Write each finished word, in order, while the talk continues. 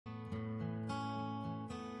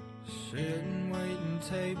Sitting waiting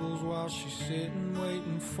tables while she's sitting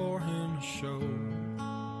waiting for him to show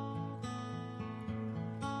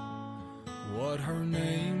what her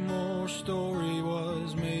name or story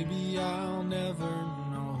was. Maybe I'll never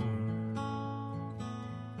know.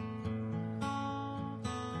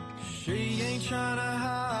 She ain't trying to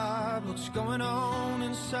hide what's going on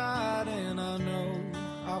inside, and I know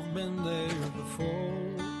I've been there before,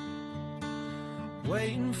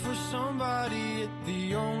 waiting for somebody at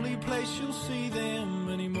the only place you'll see them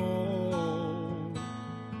anymore.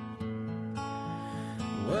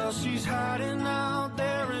 Well, she's hiding out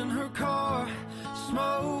there in her car,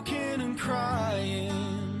 smoking and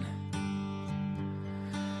crying.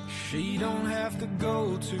 She don't have to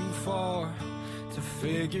go too far to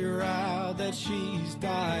figure out that she's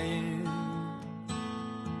dying.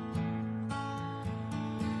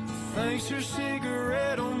 Thinks her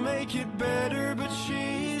cigarette will make it better, but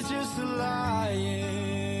she's just lying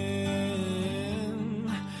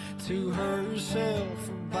to herself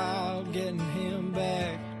about getting him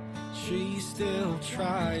back. She's still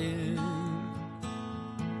trying.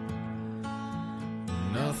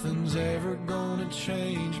 Nothing's ever gonna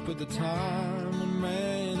change but the time, and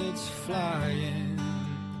man, it's flying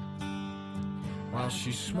while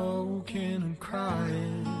she's smoking and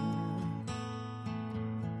crying.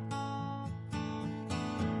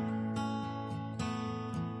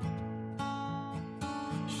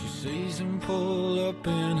 Sees him pull up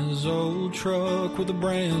in his old truck with a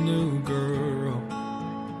brand new girl.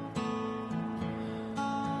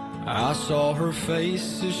 I saw her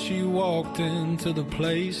face as she walked into the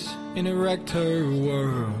place, and it wrecked her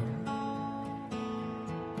world.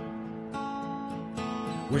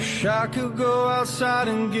 Wish I could go outside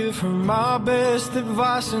and give her my best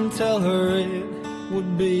advice and tell her it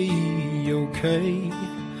would be okay.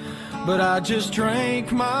 But I just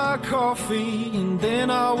drank my coffee and then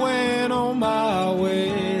I went on my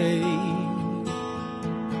way.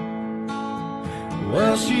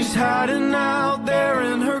 Well, she's hiding out there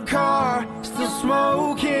in her car, still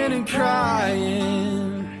smoking and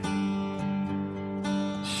crying.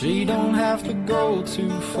 She don't have to go too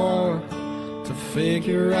far to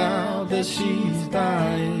figure out that she's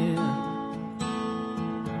dying.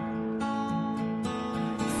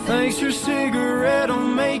 Thinks her cigarette will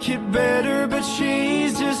make it better, but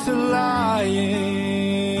she's just lying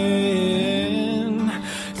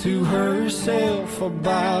to herself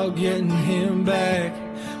about getting him back.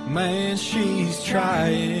 Man, she's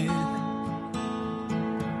trying.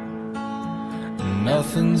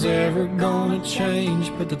 Nothing's ever gonna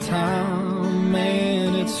change but the time,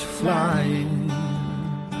 man, it's flying.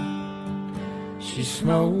 She's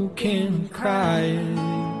smoking,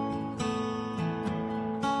 crying.